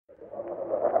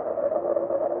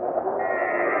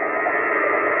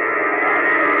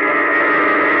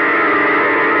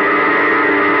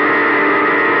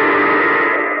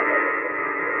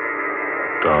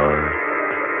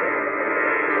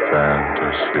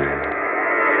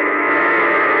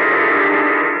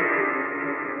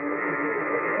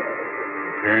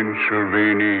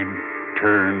Pennsylvania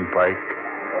Turnpike.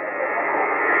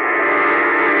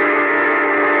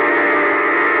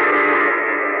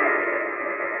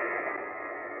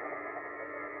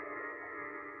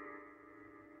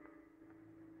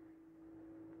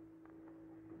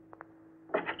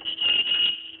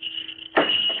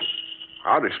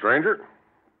 Howdy, stranger.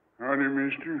 Howdy,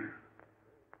 mister.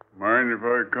 Mind if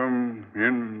I come in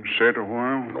and sit a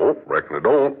while? Nope, reckon I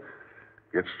don't.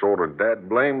 Gets sort of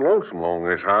dad-blame lonesome along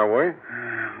this highway.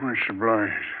 Much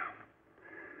obliged.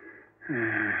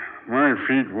 My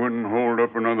feet wouldn't hold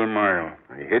up another mile.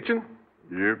 You hitching?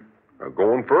 Yep.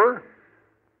 Going fur?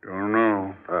 Don't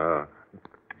know.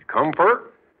 Come fur?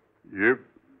 Yep.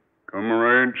 Come a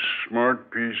right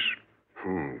smart piece.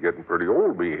 Getting pretty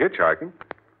old to be hitchhiking.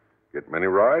 Get many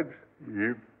rides?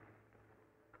 Yep.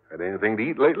 Had anything to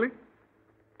eat lately?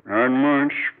 Not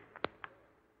much.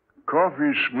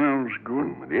 Coffee smells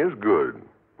good. It is good.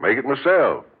 Make it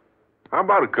myself. How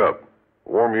about a cup?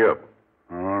 Warm you up.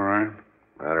 All right.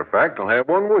 Matter of fact, I'll have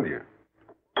one with you.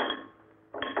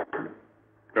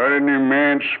 Got any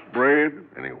manse bread?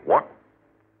 Any what?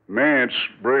 Manse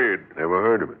bread. Never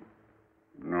heard of it.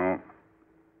 No.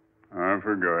 I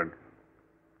forgot.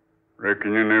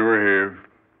 Reckon you never have.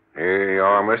 Here you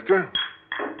are, mister.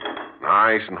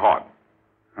 Nice and hot.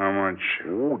 How much?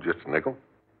 Oh, just a nickel.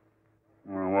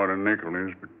 Well, what a nickel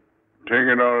is, but take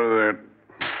it out of that.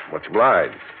 Much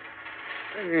obliged.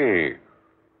 Hey,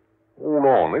 hold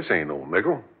on. This ain't no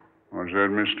nickel. What's that,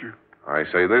 mister? I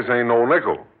say this ain't no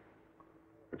nickel.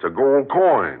 It's a gold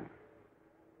coin.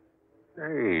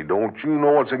 Hey, don't you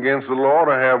know it's against the law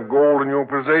to have gold in your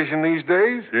possession these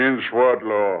days? Against what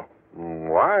law?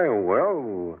 Why,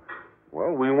 well,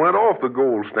 we went off the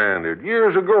gold standard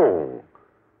years ago.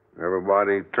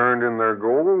 Everybody turned in their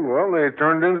gold. Well, they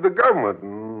turned into the government.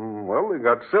 And, well, they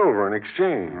got silver in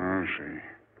exchange. I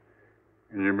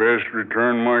see. You best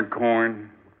return my coin.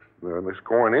 Well, this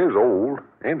coin is old,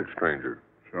 ain't it, stranger?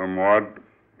 Somewhat.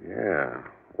 Yeah,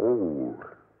 old.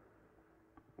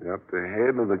 Got the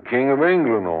head of the King of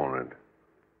England on it.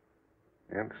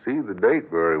 Can't see the date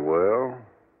very well.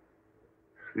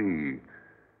 See,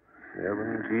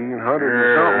 1700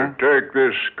 and something. Take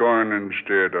this coin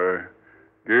instead. I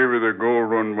gave you the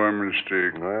gold one by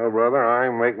mistake. Well, brother, I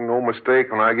ain't making no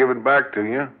mistake when I give it back to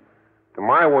you. To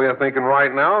my way of thinking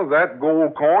right now, that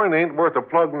gold coin ain't worth a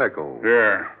plug nickel.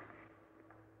 Yeah.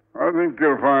 I think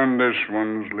you'll find this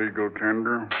one's legal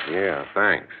tender. Yeah,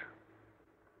 thanks.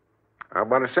 How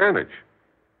about a sandwich?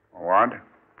 What?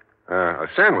 A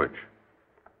sandwich.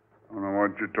 I don't know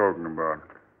what you're talking about.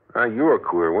 You're a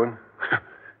queer one.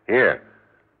 Here,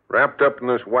 wrapped up in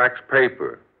this wax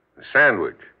paper. A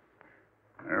sandwich.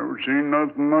 Never seen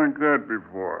nothing like that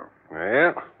before.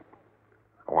 Yeah.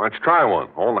 Why don't you try one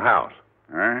on the house?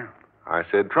 Eh? I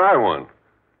said try one.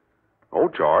 No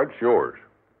charge, yours.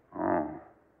 Oh.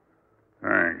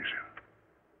 Thanks.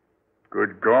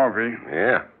 Good coffee.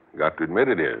 Yeah, got to admit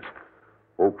it is.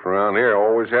 Folks around here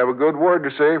always have a good word to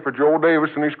say for Joe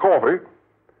Davis and his coffee.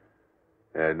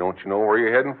 Don't you know where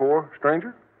you're heading for,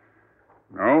 stranger?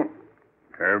 No.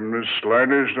 Haven't the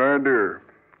slightest idea.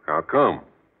 How come?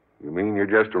 You mean you're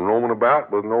just a roaming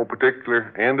about with no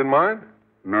particular end in mind?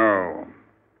 No.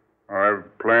 I've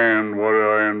planned what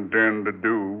I intend to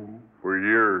do for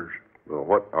years. Well,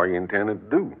 what are you intending to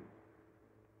do?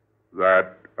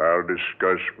 That I'll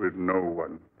discuss with no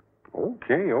one.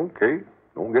 Okay.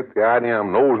 Don't get the idea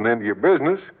I'm nosing into your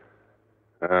business.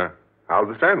 How's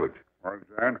the sandwich? What's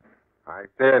that? I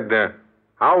said,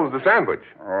 how's the sandwich?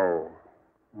 Oh,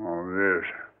 this.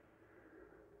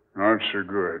 Not so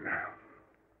good.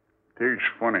 Tastes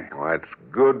funny. Why, it's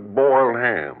good boiled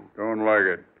ham. Don't like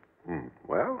it.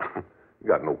 Well, you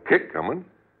got no kick coming.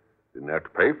 Didn't have to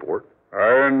pay for it.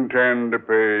 I intend to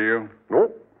pay you.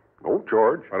 Nope, no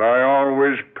charge. But I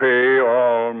always pay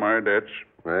all my debts.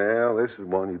 Well, this is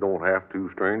one you don't have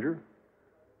to, stranger.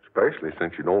 Especially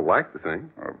since you don't like the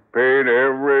thing. I've paid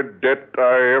every debt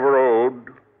I ever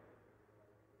owed.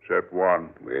 Except one.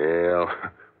 Well,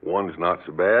 one's not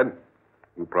so bad.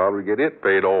 You'll probably get it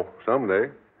paid off someday.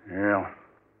 Yeah.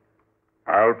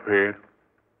 I'll pay it.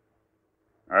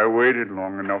 I waited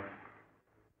long enough.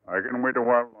 I can wait a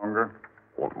while longer.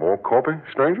 Want more coffee,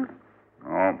 stranger?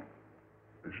 No.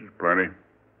 This is plenty.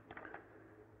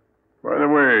 By the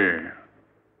way,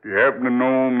 do you happen to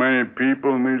know many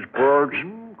people in these parts?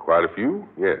 Quite a few,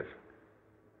 yes.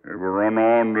 Ever run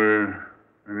on to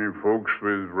any folks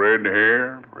with red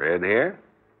hair? Red hair?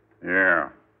 Yeah.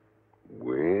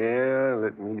 Well,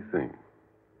 let me think.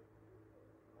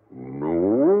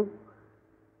 No.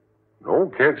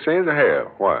 No, can't say as I have.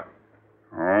 Why?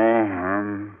 Oh,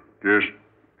 I'm just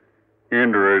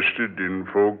interested in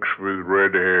folks with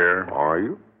red hair. Are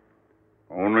you?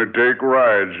 Only take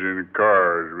rides in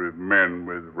cars with men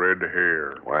with red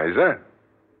hair. Why is that?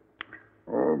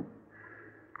 Oh,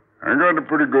 I got a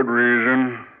pretty good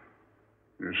reason.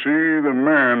 You see, the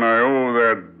man I owe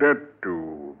that debt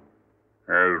to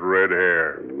has red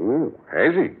hair. Oh,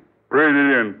 has he?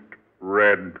 Brilliant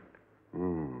red.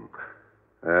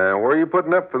 Where are you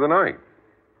putting up for the night?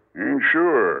 Ain't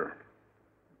sure.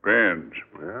 Depends.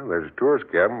 Well, there's a tourist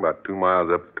cabin about 2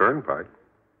 miles up the Turnpike.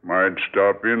 Might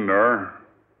stop in there.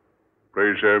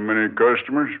 Place have many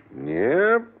customers?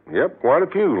 Yep, quite a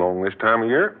few along this time of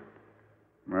year.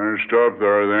 Might stop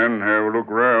there then, have a look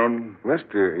around.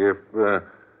 Mister,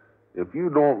 if you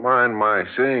don't mind my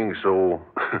saying so,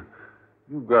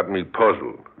 you've got me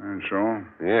puzzled. And so?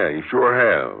 Yeah, you sure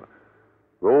have.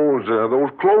 Those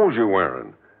clothes you're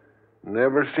wearing.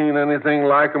 Never seen anything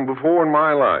like 'em before in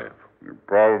my life. You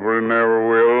probably never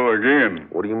will again.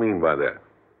 What do you mean by that?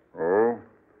 Oh?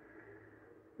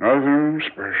 Nothing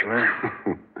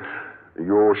especially.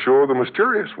 You're sure the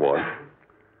mysterious one.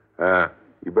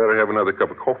 You better have another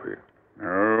cup of coffee.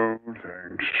 No,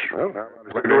 thanks. Well, how about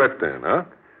a cigarette then, huh?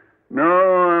 No,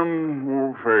 I'm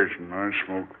old-fashioned. I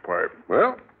smoke a pipe.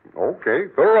 Well, okay.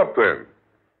 Fill her up then.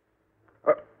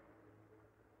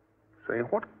 Say,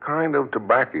 what kind of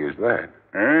tobacco is that?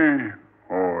 Eh?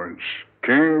 Oh, it's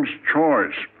King's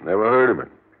Choice. Never heard of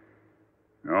it.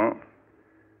 No?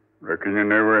 Reckon you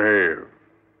never have.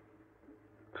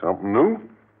 Something new?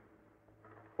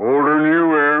 Older than you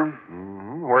were.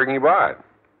 Mm-hmm. Where can you buy it?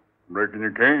 Reckon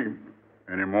you can't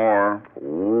anymore.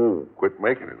 Oh, quit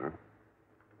making it, huh?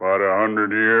 About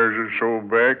 100 years or so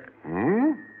back.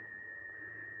 Hmm?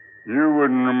 You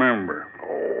wouldn't remember.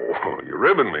 Oh, you're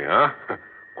ribbing me, huh? Of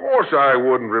course I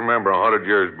wouldn't remember 100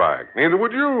 years back. Neither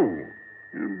would you.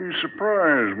 You'd be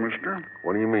surprised, mister.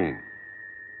 What do you mean?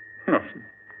 Nothing.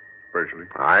 Especially.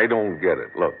 I don't get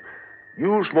it. Look,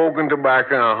 you smoking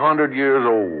tobacco 100 years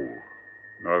old.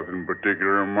 Nothing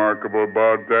particularly remarkable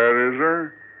about that, is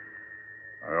there?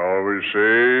 I always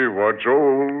say what's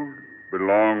old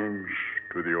belongs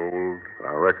to the old.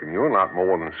 I reckon you're not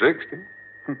more than 60.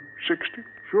 60?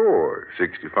 Sure,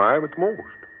 65 at the most.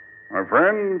 My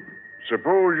friend,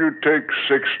 suppose you take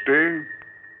 60,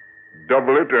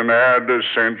 double it, and add a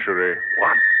century.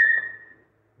 What?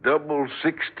 Double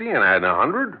 60 and add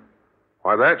 100?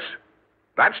 Why,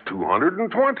 that's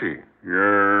 220.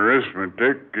 Your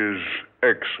arithmetic is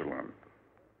excellent.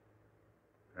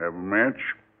 Have a match?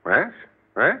 Match?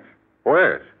 Match? Oh,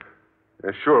 yes.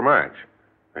 Yes, sure, match.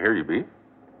 Here you be.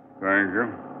 Thank you.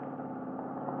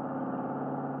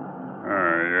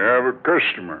 You have a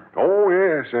customer. Oh,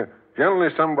 yes.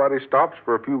 Generally, somebody stops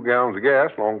for a few gallons of gas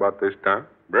along about this time.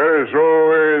 Better throw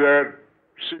away that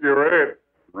cigarette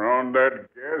around that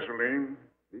gasoline.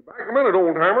 Be back a minute,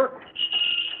 old-timer.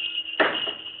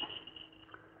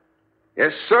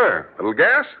 Yes, sir. Little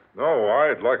gas? No,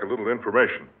 I'd like a little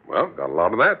information. Well, got a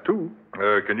lot of that, too.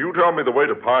 Can you tell me the way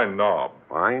to Pine Knob?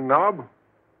 Pine Knob?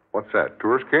 What's that,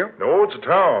 tourist camp? No, it's a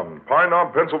town. Pine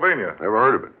Knob, Pennsylvania. Never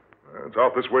heard of it. It's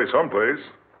out this way someplace.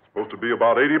 It's supposed to be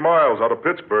about 80 miles out of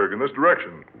Pittsburgh in this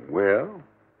direction. Well,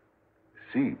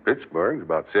 see, Pittsburgh's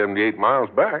about 78 miles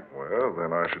back. Well,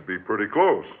 then I should be pretty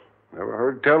close. Never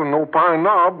heard tell of no Pine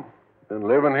Knob. Been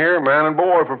living here, man and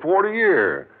boy, for 40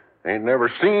 years. Ain't never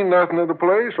seen nothing of the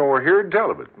place or heard tell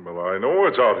of it. Well, I know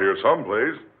it's out here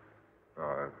someplace.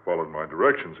 I've followed my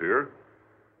directions here.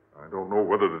 I don't know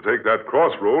whether to take that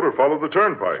crossroad or follow the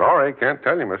turnpike. Sorry, can't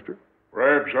tell you, mister.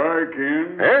 Perhaps I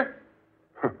can. Eh?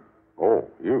 Oh,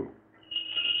 you.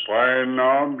 Pine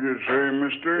Knob, you say,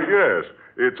 mister? Yes,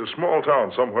 it's a small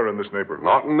town somewhere in this neighborhood.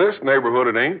 Not in this neighborhood,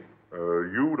 it ain't.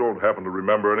 You don't happen to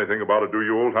remember anything about it, do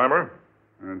you, old-timer?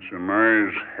 That's a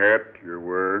nice hat you're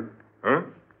wearing. Huh?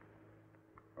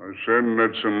 I said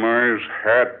that's a nice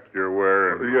hat you're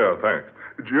wearing. Yeah, thanks.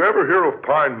 Did you ever hear of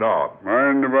Pine Knob?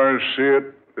 Mind if I see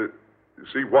it?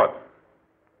 See what?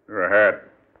 Your hat.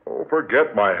 Oh,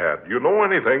 forget my hat. You know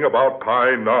anything about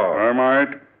Pine Knob? I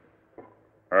might.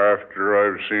 After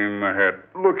I've seen the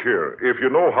hat. Look here. If you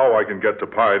know how I can get to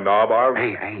Pine Knob, I'll...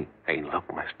 Hey, look,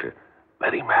 mister.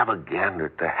 Let him have a gander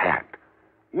at the hat.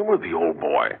 You with the old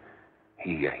boy.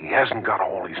 He hasn't got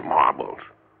all his marbles.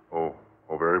 Oh,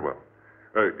 very well.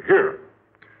 Here.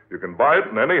 You can buy it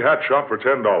in any hat shop for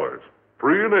 $10.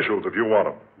 Free initials if you want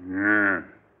them. Yeah.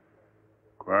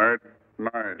 Quite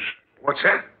nice. What's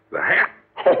that? The hat?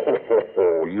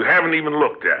 Oh, you haven't even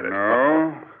looked at it.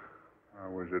 No. I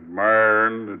was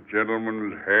admiring the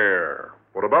gentleman's hair.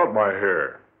 What about my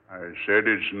hair? I said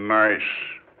it's nice.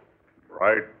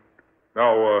 Bright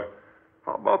Now,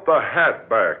 how about the hat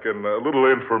back and a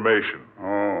little information?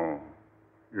 Oh,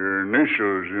 your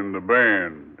initials in the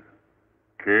band.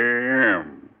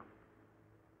 K.M.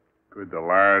 Could the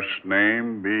last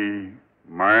name be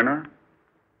Minor?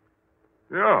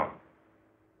 Yeah.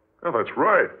 Yeah, that's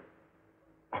right.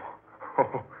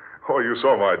 Oh, you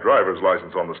saw my driver's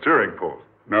license on the steering post.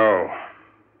 No.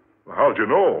 How'd you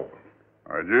know?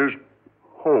 I just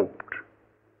hoped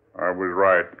I was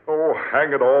right. Oh,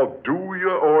 hang it all. Do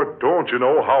you or don't you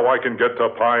know how I can get to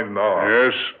Pine Knob?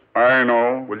 Yes, I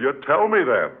know. Will you tell me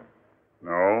then?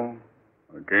 No,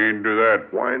 I can't do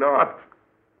that. Why not?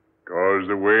 'Cause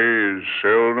the way is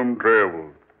seldom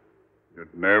traveled.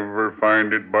 You'd never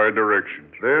find it by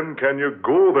directions. Then can you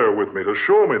go there with me to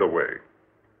show me the way?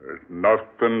 There's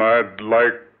nothing I'd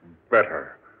like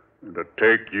better than to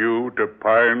take you to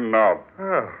Pine Knob.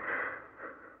 Ah.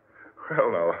 Well,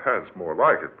 now, that's more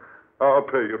like it. I'll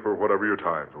pay you for whatever your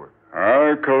time's worth.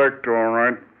 I'll collect all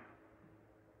right.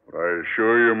 But I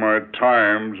assure you my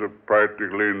time's of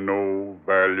practically no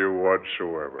value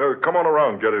whatsoever. Come on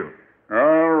around, get in.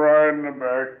 I'll ride in the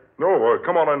back. No,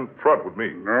 come on in front with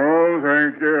me. No,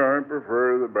 thank you. I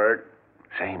prefer the back.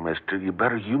 Say, mister, you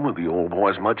better humor the old boy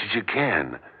as much as you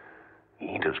can. He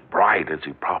ain't as bright as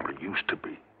he probably used to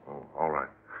be. Oh, all right.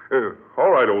 All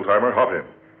right, old-timer, hop in.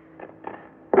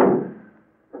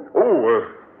 Oh,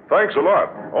 thanks a lot.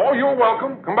 Oh, you're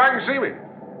welcome. Come back and see me.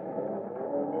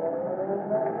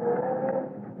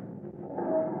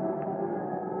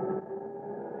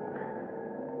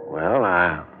 Well,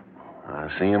 I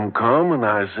see him come and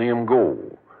I see him go.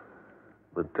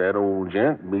 But that old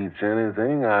gent beats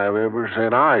anything I've ever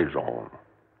set eyes on.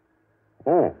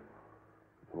 Oh,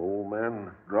 the old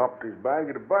man dropped his bag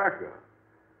of tobacco.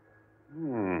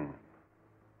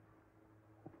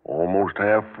 Almost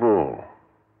half full.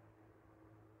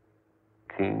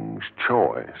 King's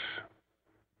Choice.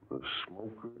 The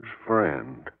Smoker's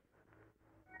Friend.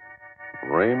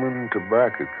 Raymond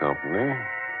Tobacco Company.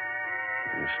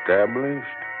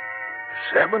 Established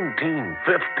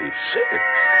 1756.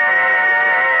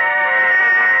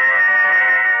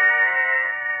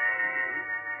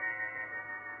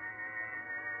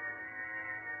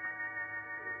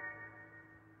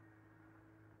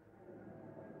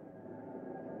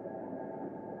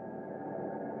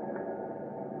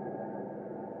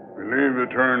 We leave the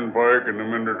Turnpike in a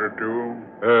minute or two.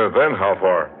 Then how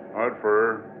far? Not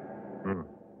far.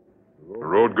 The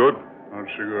road good? Not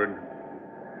so good.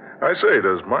 I say,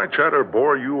 does my chatter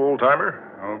bore you, old-timer?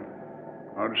 No,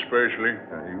 not especially.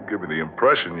 You give me the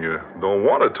impression you don't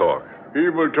want to talk.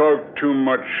 People talk too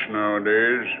much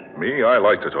nowadays. Me, I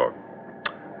like to talk.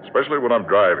 Especially when I'm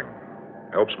driving.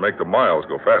 Helps make the miles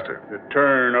go faster. The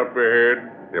turn up ahead,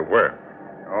 Yeah, where?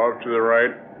 off to the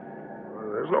right.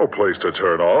 There's no place to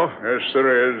turn off. Yes,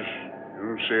 there is.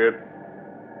 You'll see it.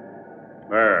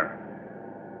 There.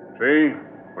 See?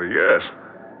 Well, yes.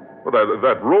 Well,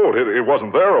 that road, it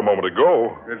wasn't there a moment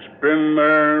ago. It's been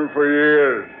there for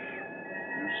years.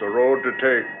 It's the road to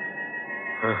take.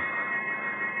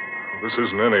 This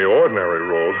isn't any ordinary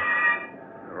road.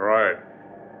 Right.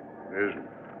 It isn't.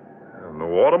 No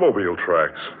automobile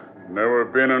tracks. Never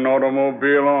been an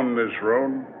automobile on this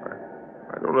road.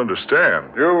 I don't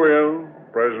understand. You will,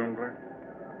 presently.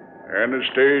 And a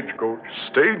stagecoach.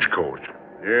 Stagecoach?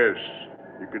 Yes.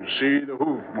 You can see the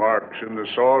hoof marks in the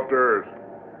soft earth.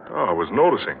 Oh, I was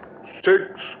noticing.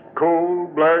 6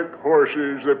 coal-black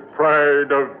horses, the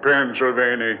pride of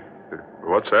Pennsylvania.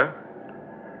 What's that?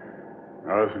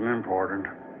 Nothing important.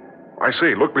 I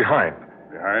see. Look behind.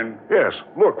 Behind? Yes.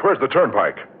 Look, where's the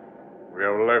turnpike? We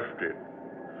have left it.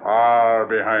 Far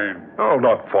behind. Oh,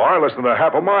 not far. Less than a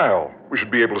half a mile. We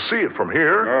should be able to see it from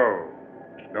here. No.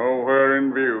 It's nowhere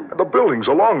in view. And the buildings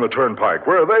along the turnpike,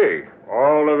 where are they?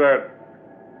 All of that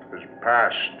is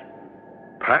past.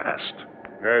 Past.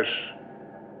 Yes.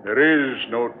 There is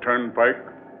no turnpike.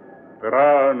 There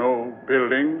are no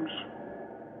buildings.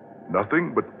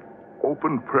 Nothing but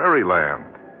open prairie land.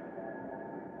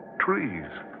 Trees.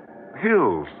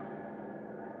 Hills.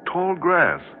 Tall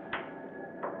grass.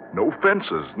 No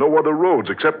fences. No other roads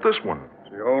except this one.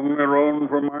 It's the only road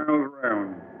for miles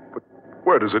around. But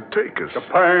where does it take us? To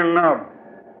Pine Knob.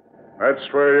 That's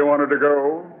where you wanted to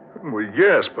go. Well,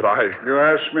 yes, but You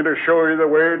asked me to show you the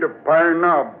way to Pine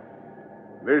Knob.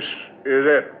 This is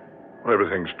it. Well,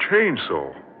 everything's changed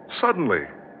so. Suddenly.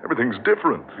 Everything's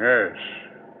different. Yes,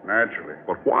 naturally.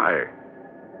 But why?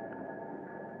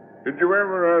 Did you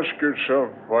ever ask yourself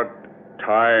what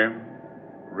time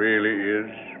really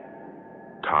is?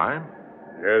 Time?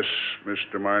 Yes,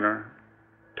 Mr. Miner.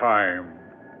 Time.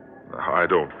 I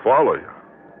don't follow you.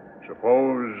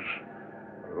 Suppose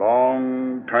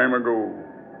long time ago,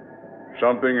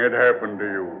 something had happened to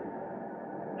you.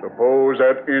 Suppose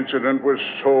that incident was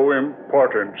so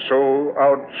important, so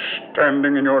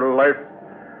outstanding in your life,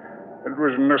 it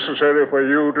was necessary for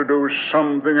you to do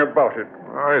something about it.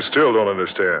 I still don't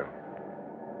understand.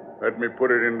 Let me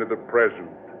put it into the present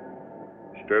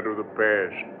instead of the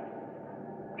past.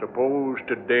 Suppose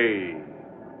today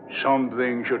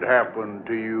something should happen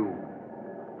to you.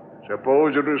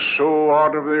 Suppose it is so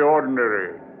out of the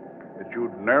ordinary that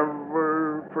you'd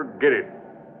never forget it.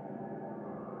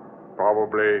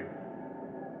 Probably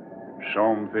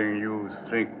something you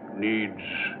think needs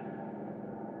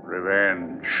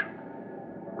revenge.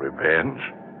 Revenge?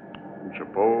 And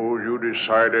suppose you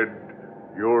decided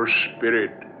your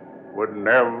spirit would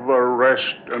never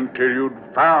rest until you'd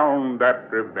found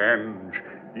that revenge,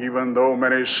 even though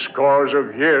many scores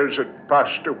of years had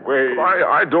passed away.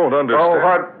 I don't understand. Now,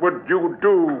 what would you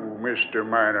do, Mr.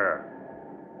 Miner?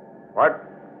 What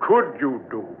could you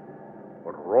do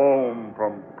but roam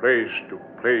from place to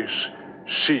place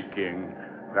seeking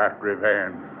that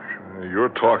revenge? You're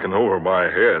talking over my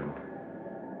head.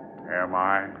 Am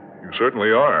I? You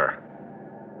certainly are.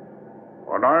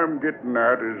 What I'm getting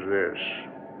at is this.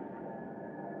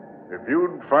 If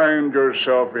you'd find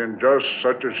yourself in just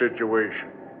such a situation,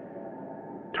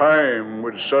 time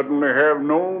would suddenly have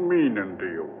no meaning to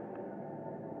you.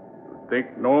 You'd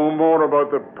think no more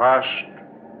about the past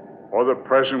or the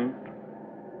present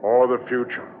or the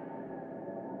future.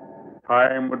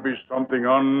 Time would be something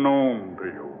unknown to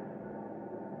you.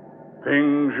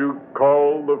 Things you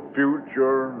call the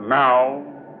future now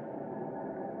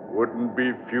wouldn't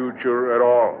be future at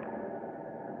all.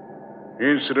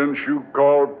 Incidents you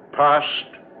call past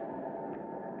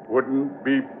wouldn't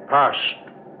be past.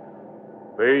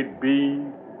 They'd be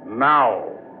now.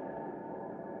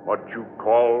 What you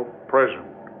call present,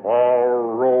 all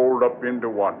rolled up into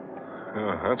one.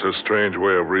 That's a strange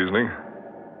way of reasoning.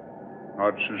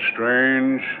 Not so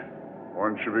strange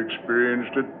once you've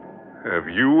experienced it. Have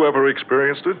you ever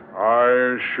experienced it?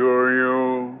 I assure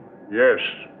you, yes.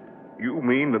 You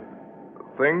mean that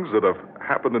things that have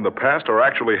happened in the past are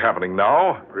actually happening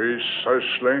now?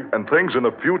 Precisely. And things in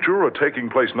the future are taking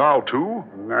place now, too?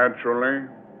 Naturally.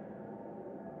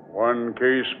 One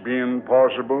case being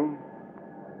possible,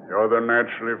 the other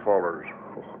naturally follows.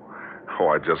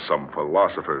 Oh, just some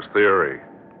philosopher's theory.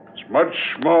 It's much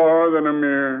more than a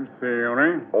mere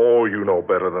theory. Oh, you know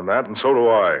better than that, and so do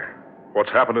I. What's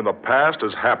happened in the past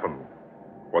has happened.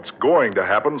 What's going to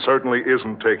happen certainly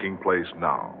isn't taking place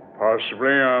now.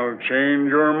 Possibly I'll change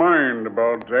your mind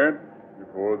about that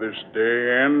before this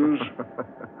day ends.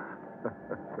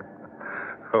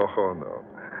 Oh,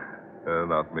 no.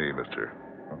 Not me, mister.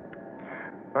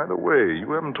 By the way,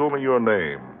 you haven't told me your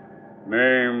name.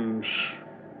 Names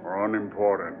are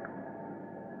unimportant.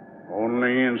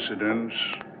 Only incidents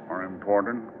are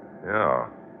important. Yeah.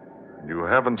 You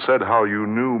haven't said how you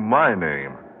knew my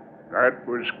name. That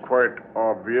was quite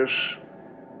obvious.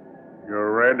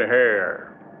 Your red hair.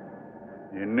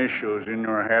 The initials in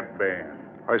your hatband.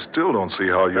 I still don't see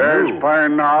how you There's knew.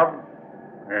 Pine Knob.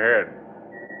 Ahead.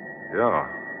 Yeah.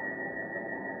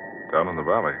 Down in the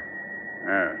valley.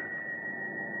 Yeah.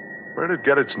 Where did it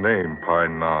get its name,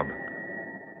 Pine Knob?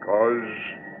 Because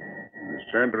in the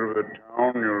center of the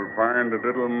town you'll find a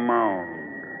little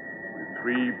mound with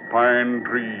 3 pine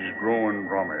trees growing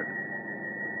from it.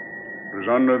 It was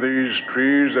under these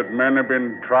trees that men have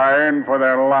been trying for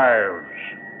their lives.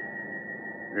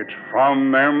 It's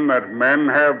from them that men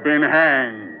have been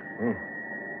hanged.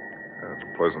 That's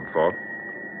a pleasant thought.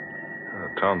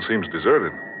 The town seems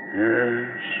deserted.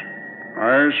 Yes,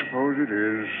 I suppose it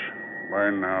is by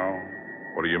now.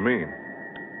 What do you mean?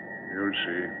 You'll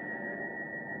see.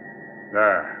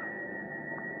 There.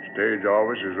 Stage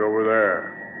office is over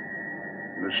there.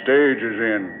 The stage is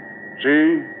in.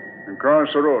 See?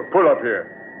 Across the road. Pull up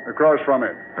here. Across from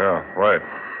it. Yeah, right.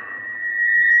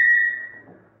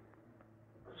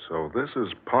 So this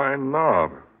is Pine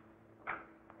Knob.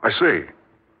 I see.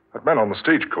 That man on the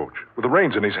stagecoach with the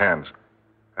reins in his hands.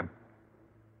 And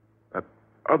that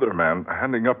other man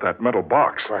handing up that metal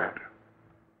box. Quiet.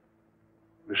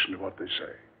 Listen to what they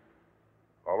say.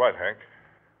 All right, Hank.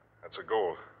 That's a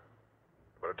gold.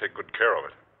 You better take good care of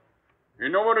it. You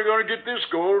know where they're going to get this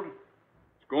gold?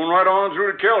 It's going right on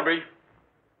through to Kelby.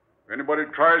 If anybody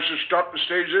tries to stop the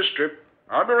stage this trip,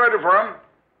 I'll be ready for them.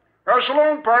 Now, so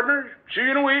long, partner. See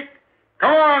you in a week.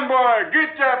 Come on, boy.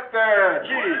 Get up there.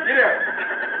 Gee, get up.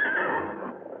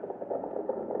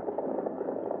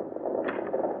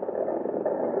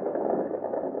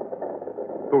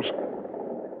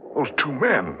 Those 2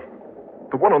 men.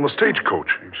 The one on the stagecoach.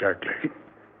 Exactly.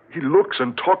 He looks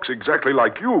and talks exactly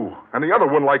like you, and the other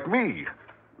one like me.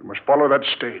 We must follow that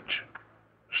stage.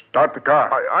 Start the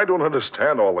car. I don't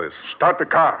understand all this. Start the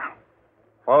car.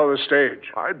 Follow the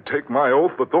stage. I'd take my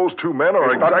oath that those two men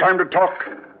are It's not time to talk.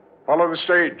 Follow the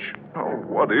stage. Oh,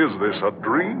 what is this, a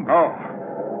dream? No.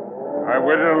 I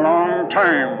waited a long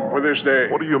time for this day.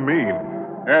 What do you mean?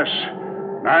 Yes.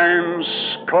 9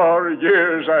 score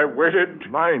years I waited.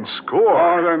 9 score?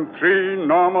 More than 3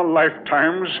 normal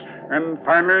lifetimes. And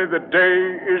finally the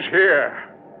day is here.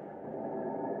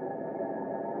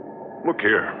 Look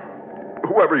here.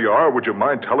 Whoever you are, would you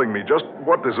mind telling me just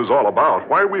what this is all about?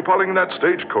 Why are we following that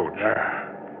stagecoach?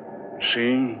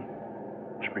 See?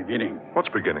 It's beginning. What's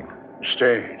beginning?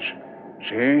 Stage.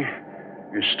 See?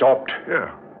 You stopped. Yeah.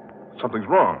 Something's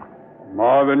wrong.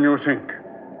 More than you think.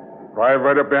 Drive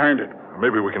right up behind it.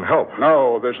 Maybe we can help.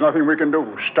 No, there's nothing we can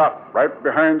do. Stop right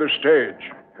behind the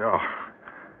stage. Yeah.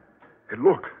 Hey,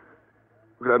 look.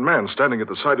 Look at that man standing at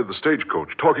the side of the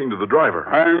stagecoach, talking to the driver.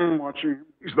 I'm watching him.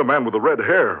 He's the man with the red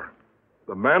hair.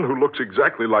 The man who looks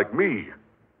exactly like me.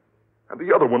 And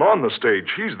the other one on the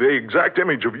stage, he's the exact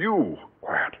image of you.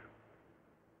 Quiet.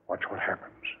 Watch what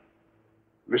happens.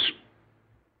 Listen.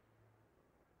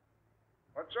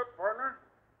 What's up, partner?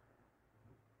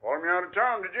 Called me out of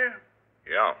town, did you?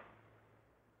 Yeah.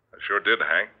 I sure did,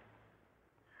 Hank.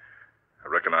 I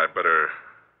reckon I'd better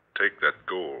take that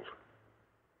gold.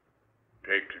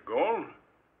 Take the gold?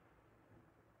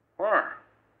 Where?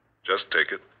 Just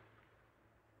take it.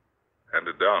 Hand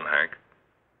it down, Hank.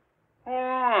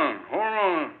 Hold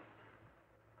on.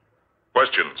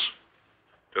 Questions?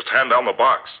 Just hand down the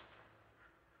box.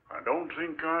 I don't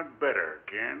think I'd better,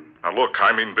 Ken. Now, look,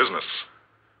 I mean business.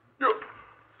 You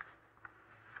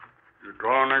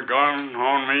drawing a gun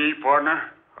on me,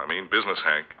 partner? I mean business,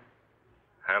 Hank.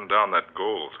 Hand down that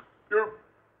gold. You're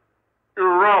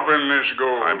robbing this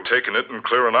gold. I'm taking it and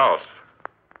clearing out.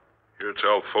 Here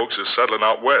tell folks is settling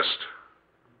out west.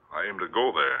 I aim to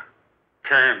go there.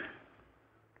 Ken,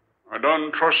 I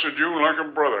done trusted you like a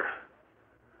brother.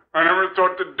 I never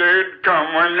thought the day'd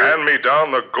come when you... Hand me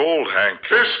down the gold, Hank.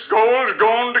 This gold's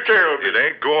going to kill me. It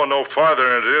ain't going no farther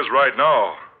than it is right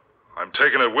now. I'm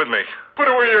taking it with me. Put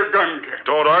away your gun, Ken.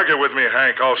 Don't argue with me,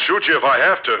 Hank. I'll shoot you if I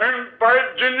have to. And by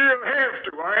Ginger, you'll have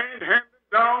to. I ain't handing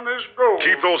down this gold.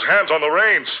 Keep those hands on the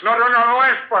reins. Not on your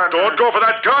life, partner. Don't go for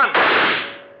that gun.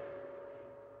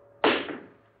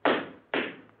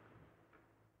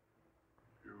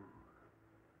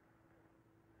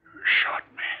 You shot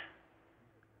me.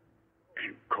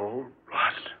 In cold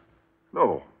blood.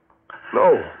 No.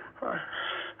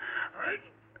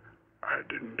 I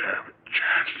didn't have a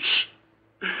chance.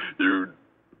 You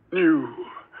knew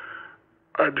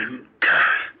I didn't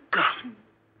carry a gun.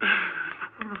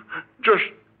 Just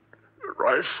a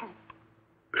rifle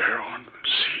there on the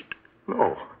seat.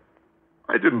 No.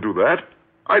 I didn't do that.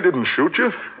 I didn't shoot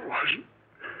you. Wasn't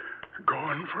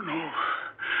going for no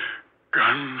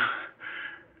gun.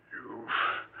 You've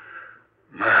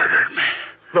murdered me.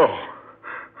 No.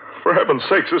 For heaven's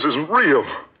sakes, this isn't real.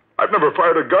 I've never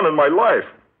fired a gun in my life.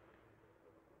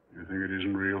 You think it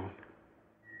isn't real?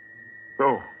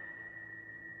 No.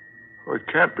 Oh, it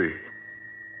can't be.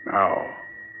 Now,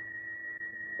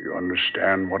 you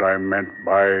understand what I meant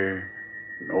by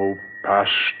no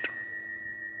past,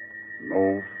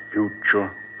 no future?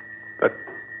 That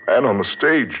man on the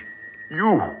stage,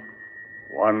 you.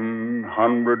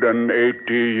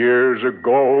 180 years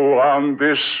ago on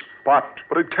this spot.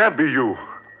 But it can't be you.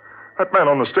 That man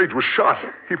on the stage was shot.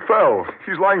 He fell.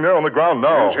 He's lying there on the ground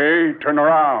now. Yes, turn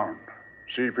around.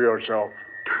 See for yourself.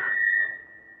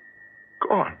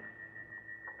 Gone.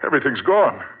 Everything's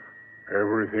gone.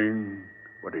 Everything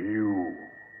but you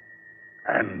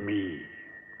and me.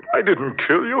 I didn't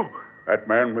kill you. That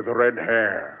man with the red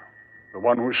hair, the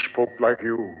one who spoke like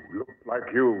you, looked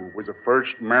like you, was the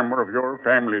first member of your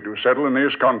family to settle in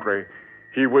this country.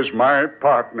 He was my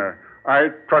partner. I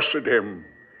trusted him.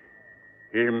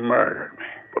 He murdered me.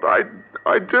 But I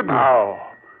didn't.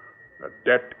 Now, the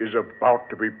debt is about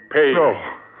to be paid. No,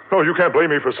 you can't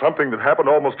blame me for something that happened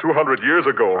almost 200 years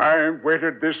ago. I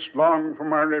waited this long for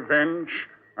my revenge.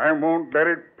 I won't let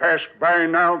it pass by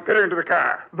now. Get into the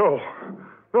car. No,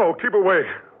 keep away.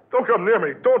 Don't come near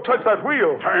me. Don't touch that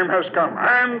wheel. Time has come.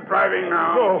 I'm driving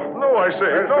now. No, I say.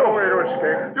 There's no way to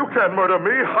escape. You can't murder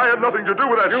me. I had nothing to do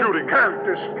with that shooting. You can't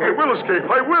escape. I will escape.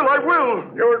 I will.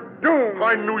 You're doomed.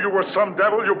 I knew you were some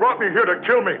devil. You brought me here to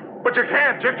kill me. But you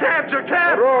can't. The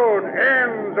road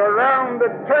ends around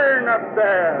the turn up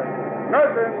there.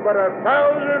 Nothing but a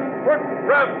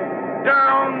 1,000-foot drop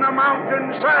down the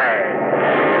mountainside.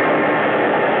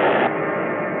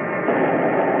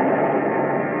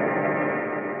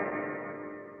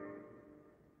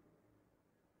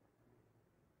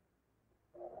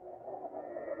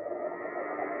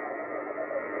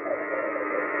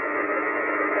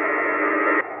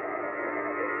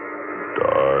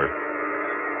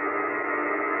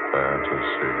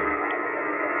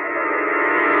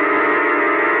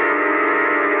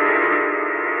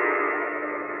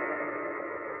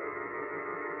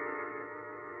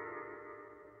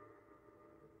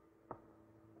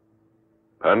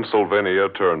 Pennsylvania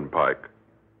Turnpike.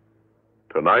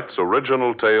 Tonight's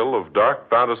original tale of dark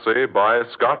fantasy by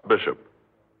Scott Bishop,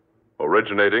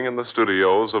 originating in the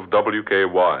studios of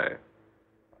WKY.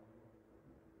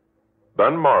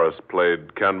 Ben Morris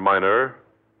played Ken Miner.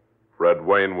 Fred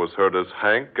Wayne was heard as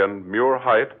Hank, and Muir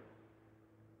Height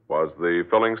was the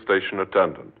filling station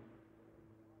attendant.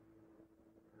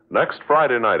 Next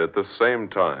Friday night at this same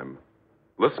time,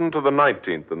 listen to the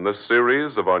 19th in this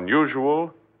series of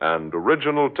unusual and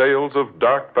original tales of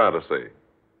dark fantasy,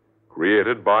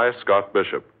 created by Scott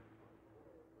Bishop.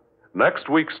 Next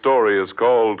week's story is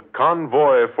called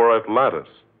Convoy for Atlantis,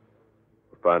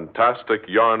 a fantastic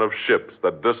yarn of ships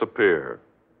that disappear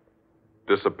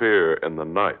in the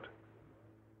night,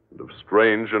 and of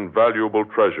strange and valuable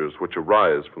treasures which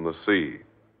arise from the sea.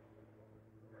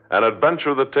 An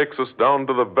adventure that takes us down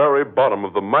to the very bottom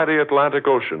of the mighty Atlantic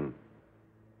Ocean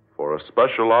for a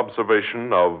special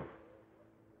observation of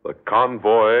the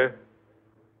Convoy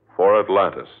for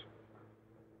Atlantis.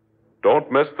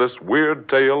 Don't miss this weird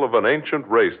tale of an ancient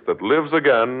race that lives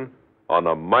again on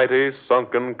a mighty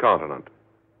sunken continent.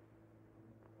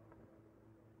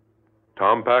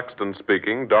 Tom Paxton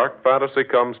speaking. Dark Fantasy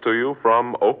comes to you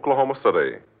from Oklahoma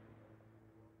City.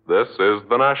 This is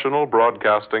the National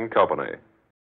Broadcasting Company.